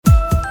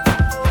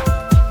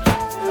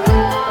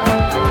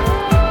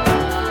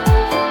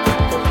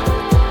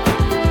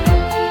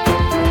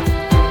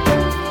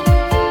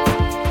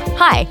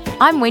Hi,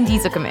 I'm Wendy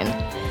Zuckerman.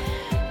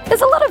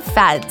 There's a lot of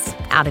fads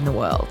out in the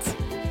world,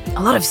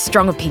 a lot of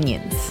strong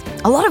opinions,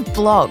 a lot of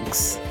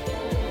blogs.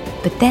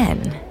 But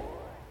then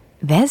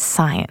there's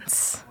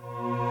science.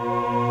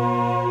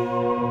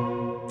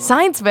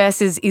 Science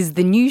Versus is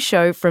the new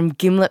show from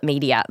Gimlet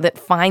Media that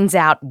finds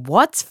out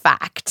what's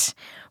fact,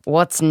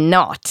 what's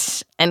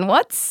not, and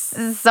what's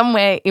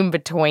somewhere in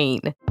between.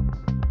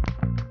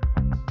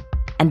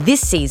 And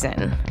this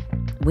season,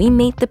 we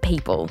meet the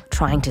people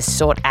trying to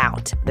sort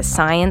out the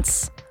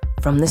science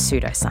from the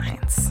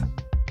pseudoscience.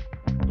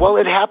 Well,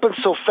 it happened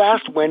so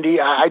fast, Wendy.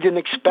 I didn't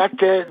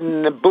expect it,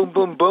 and boom,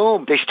 boom,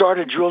 boom. They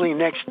started drilling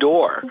next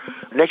door.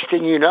 Next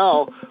thing you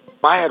know,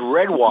 I had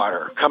red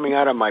water coming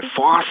out of my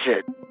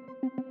faucet.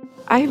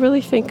 I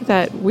really think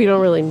that we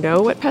don't really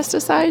know what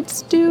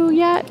pesticides do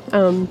yet.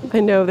 I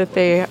know that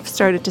they have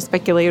started to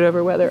speculate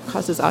over whether it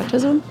causes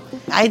autism.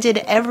 I did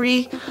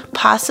every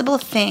possible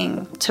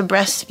thing to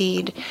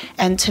breastfeed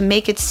and to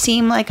make it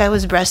seem like I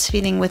was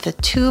breastfeeding with a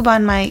tube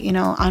on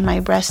my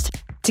breast.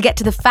 To get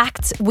to the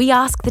facts, we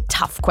ask the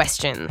tough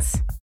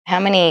questions.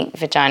 How many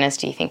vaginas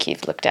do you think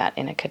you've looked at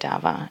in a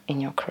cadaver in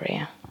your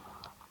career?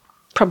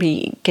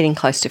 Probably getting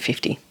close to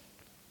 50.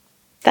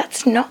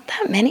 That's not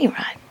that many,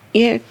 right?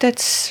 Yeah,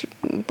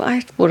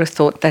 I would have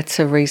thought that's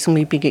a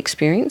reasonably big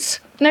experience.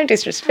 No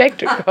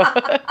disrespect, of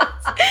course.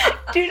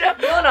 You're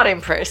not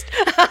impressed.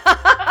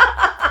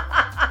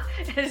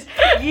 There's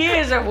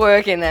years of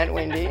work in that,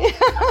 Wendy.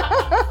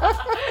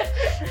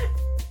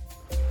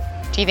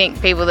 Do you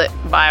think people that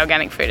buy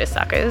organic food are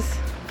suckers?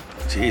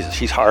 Jesus,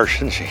 she's harsh,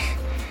 isn't she?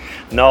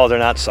 No, they're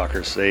not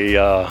suckers. They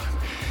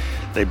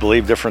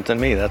believe different than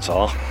me, that's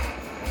all.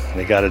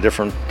 They got a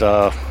different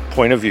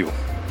point of view.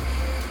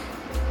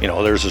 You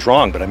know, theirs is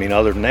wrong, but I mean,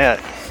 other than that.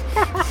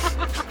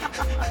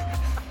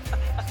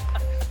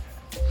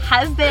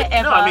 Has there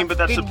ever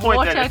been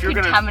water if you're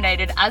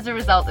contaminated as a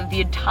result of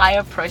the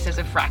entire process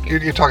of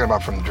fracking? You're talking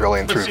about from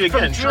drilling through. See,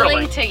 again,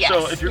 drilling to yes.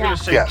 So if you're going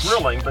to say Yes.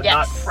 drilling, but Yes.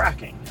 not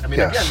fracking, I mean,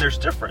 Yes. again, there's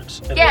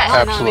difference. Yes.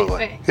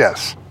 Absolutely.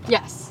 Yes.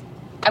 Yes.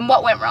 And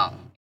what went wrong?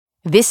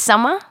 This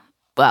summer,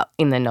 well,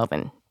 in the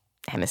Northern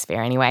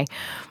Hemisphere anyway,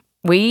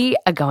 we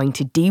are going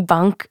to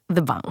debunk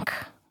the bunk.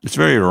 It's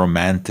very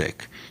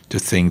romantic to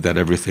think that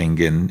everything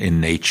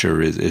in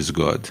nature is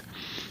good.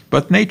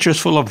 But nature is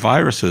full of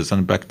viruses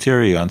and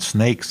bacteria and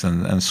snakes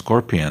and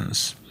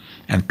scorpions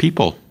and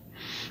people.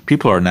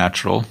 People are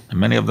natural, and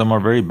many of them are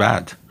very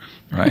bad,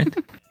 right?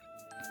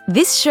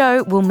 This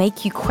show will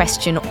make you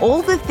question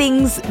all the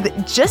things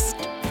that just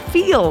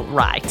feel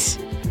right.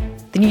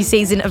 The new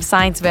season of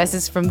Science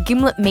Versus from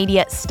Gimlet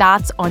Media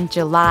starts on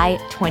July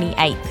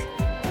 28th.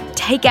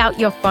 Take out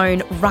your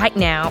phone right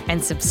now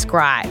and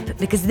subscribe,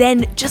 because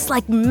then, just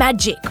like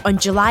magic, on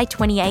July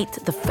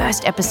 28th, the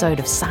first episode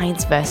of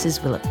Science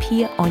Versus will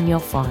appear on your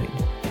phone.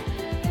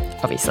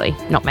 Obviously,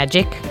 not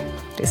magic.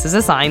 This is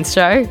a science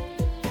show.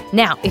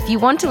 Now, if you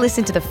want to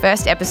listen to the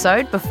first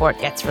episode before it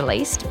gets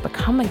released,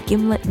 become a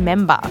Gimlet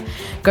member.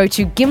 Go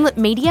to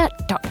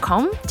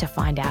gimletmedia.com to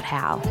find out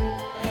how.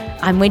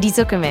 I'm Wendy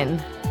Zuckerman.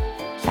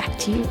 Back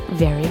to you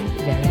very,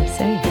 very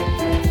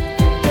soon.